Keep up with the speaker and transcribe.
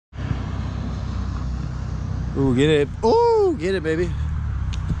Ooh, get it. Ooh, get it, baby.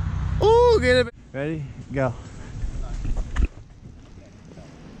 Ooh, get it. Ready? Go.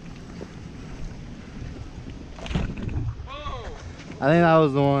 I think that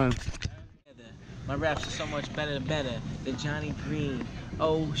was the one. My raps are so much better than Johnny Green.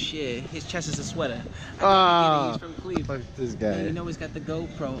 Oh shit, his chest is a sweater. He's from Cleveland. Fuck this guy. And you know he's got the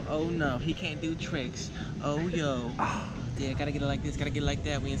GoPro. Oh no, he can't do tricks. Oh yo. Yeah, gotta get it like this, gotta get it like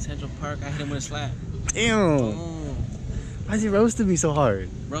that. We in Central Park, I hit him with a slap. Damn. Boom. Why's he roasting me so hard?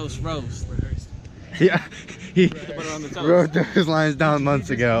 Roast. Yeah, he on the toast. wrote those lines down months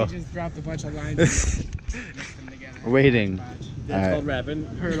ago. He just dropped a bunch of lines. Waiting. That's All called rapping.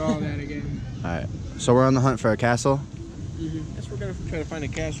 Heard all that again. Alright, so we're on the hunt for a castle. Guess we're gonna try to find a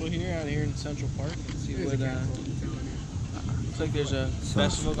castle here, out here in Central Park. And see what, looks like there's a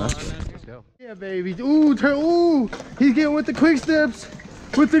festival going on there. Let's go. Yeah, baby. Ooh, ooh, he's getting with the quick steps.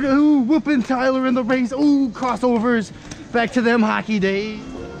 With the whooping Tyler in the race. Ooh, crossovers. Back to them hockey days.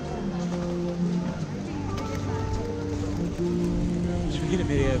 Should we get a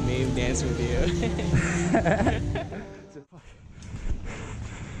video of me dancing with you?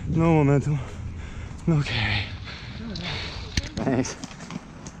 No momentum. No carry. Thanks.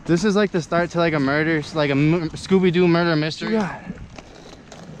 This is like the start to like a murder, like a Scooby-Doo murder mystery. God.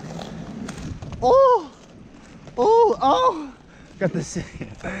 Oh! Oh! Oh! Got the sick.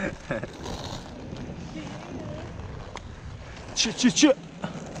 Ch.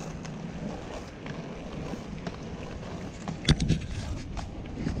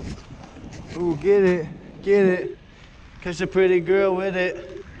 Ooh, get it. Catch a pretty girl with it.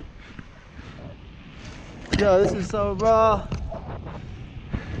 Yo, this is so raw.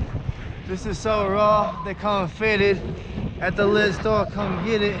 They come fitted at the lid store. Come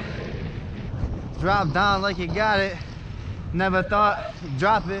get it. Drop down like you got it. Never thought you'd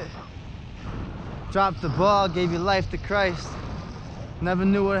drop it. Drop the ball, gave your life to Christ. Never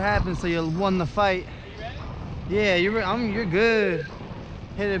knew what happened, so you won the fight. Yeah, you're good.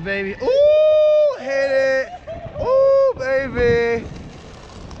 Hit it, baby. Ooh, hit it. Ooh, baby.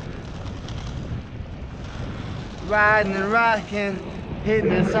 Riding and rocking,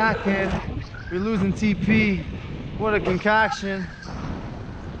 hitting and socking. We're losing TP. What a concoction.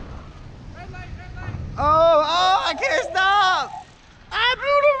 Oh, I can't stop. I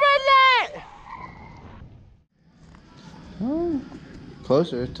blew the red light. Oh,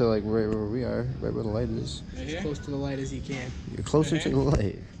 closer to like right where we are, right where the light is. As close to the light as you can. You're closer to the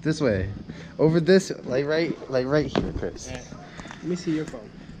light. This way. Over this, like right here, Chris. Let me see your phone.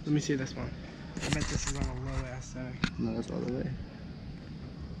 Let me see this one. I bet this is on a low ass setting. No, that's all the way.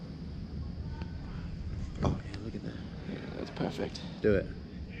 Oh yeah, look at that. Yeah, that's perfect. Do it.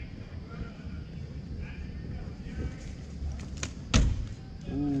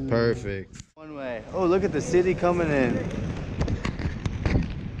 Ooh. Perfect. One way. Oh, look at the city coming in.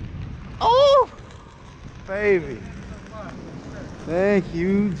 Oh, baby. Thank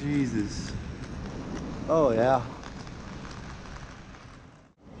you, Jesus. Oh yeah.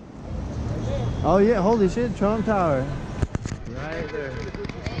 Oh yeah, holy shit, Trump Tower. Right there.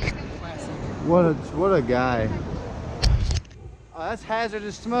 What a guy. Oh, that's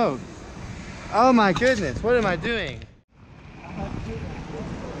hazardous smoke. Oh my goodness, what am I doing?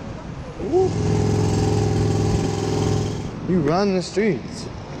 Ooh. You run the streets.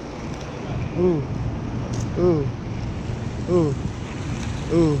 Ooh. Ooh. Ooh.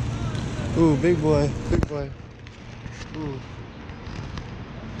 Ooh. Ooh, big boy. Ooh.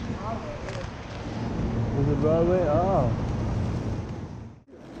 Is it Broadway? Oh.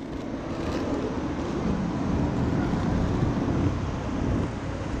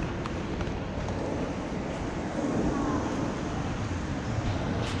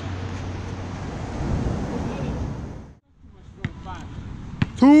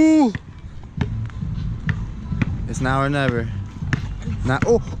 Two. It's now or never. Now.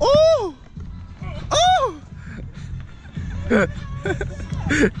 Oh. Oh. Oh.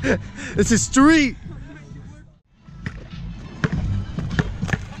 It's a street.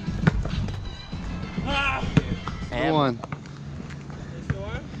 The one.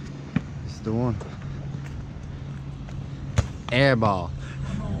 It's the one. Air ball.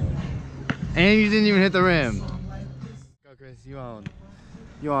 And you didn't even hit the rim. Go, Chris. You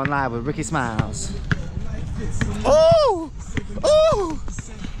on live with Ricky Smiles. Oh! Oh!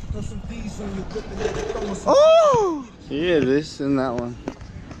 Oh! Yeah, this and that one.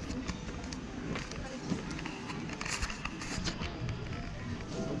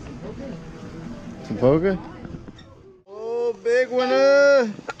 Some poker? Oh, big winner!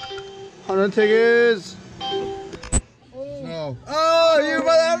 100 tickets! No. Oh, you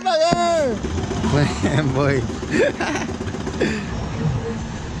motherfucker! Flamboy.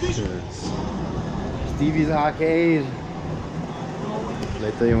 Stevie's Arcade.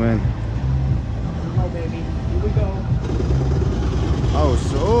 Play till you win. Oh, baby. Here we go. Oh,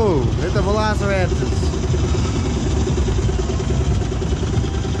 so hit the Velociraptors.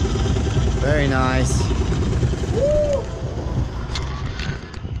 Very nice. Woo!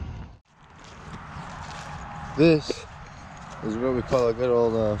 This is what we call a good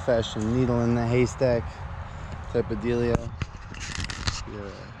old fashioned needle in the haystack type of dealio. Yeah.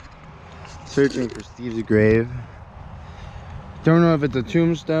 Searching for Steve's grave. Don't know if it's a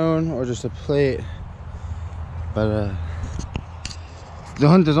tombstone or just a plate, but the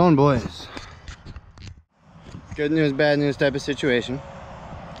hunt is on, boys. Good news, bad news type of situation.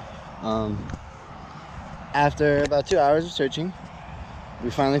 After about 2 hours of searching, we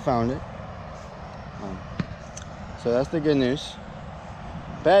finally found it. So that's the good news.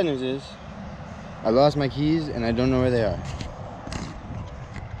 Bad news is I lost my keys and I don't know where they are.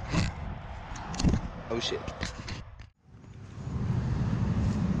 Oh shit.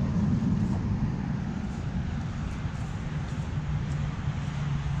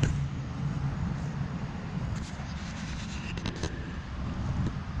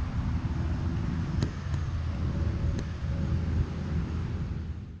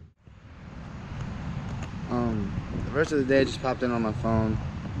 The rest of the day just popped in on my phone,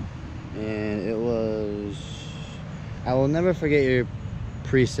 and it was, I will never forget your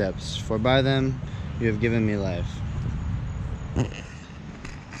precepts, for by them you have given me life.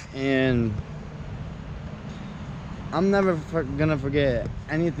 And I'm never gonna forget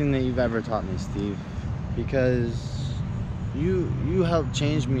anything that you've ever taught me, Steve, because you helped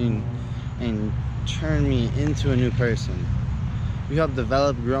change me and turn me into a new person. You helped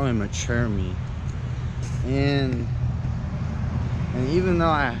develop, grow, and mature me. And even though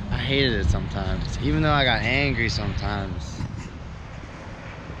I hated it sometimes, even though I got angry sometimes,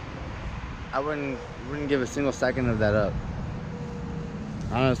 I wouldn't give a single second of that up.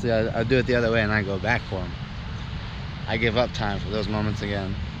 Honestly, I'd do it the other way and I go back for them. I give up time for those moments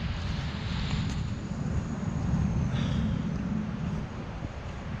again.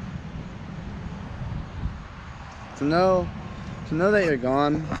 To know that you're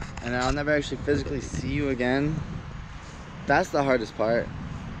gone and I'll never actually physically see you again, that's the hardest part.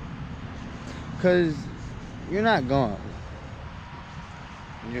 Because you're not gone.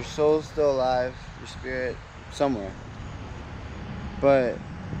 Your soul's still alive, your spirit somewhere. But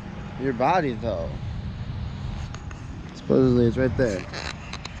your body, though, supposedly it's right there.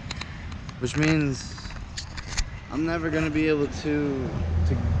 Which means I'm never gonna be able to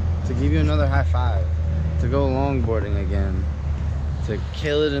give you another high five, to go longboarding again, to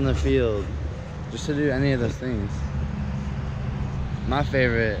kill it in the field, just to do any of those things. My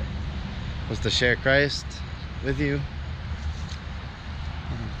favorite was to share Christ with you.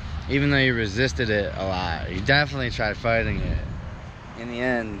 Even though you resisted it a lot, you definitely tried fighting it. In the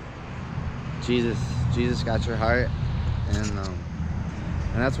end, Jesus got your heart, and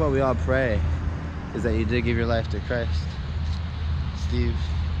that's what we all pray, is that you did give your life to Christ, Steve.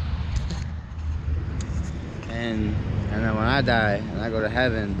 And then when I die and I go to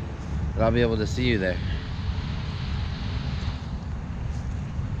heaven, I'll be able to see you there.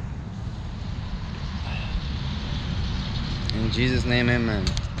 In Jesus' name, amen.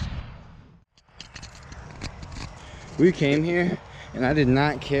 We came here and I did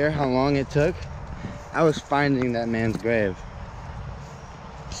not care how long it took. I was finding that man's grave.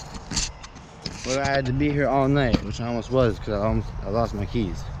 Whether I had to be here all night, which I almost was because I lost my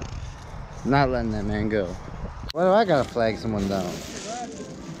keys. Not letting that man go. Why do I gotta flag someone down?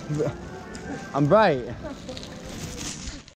 I'm bright.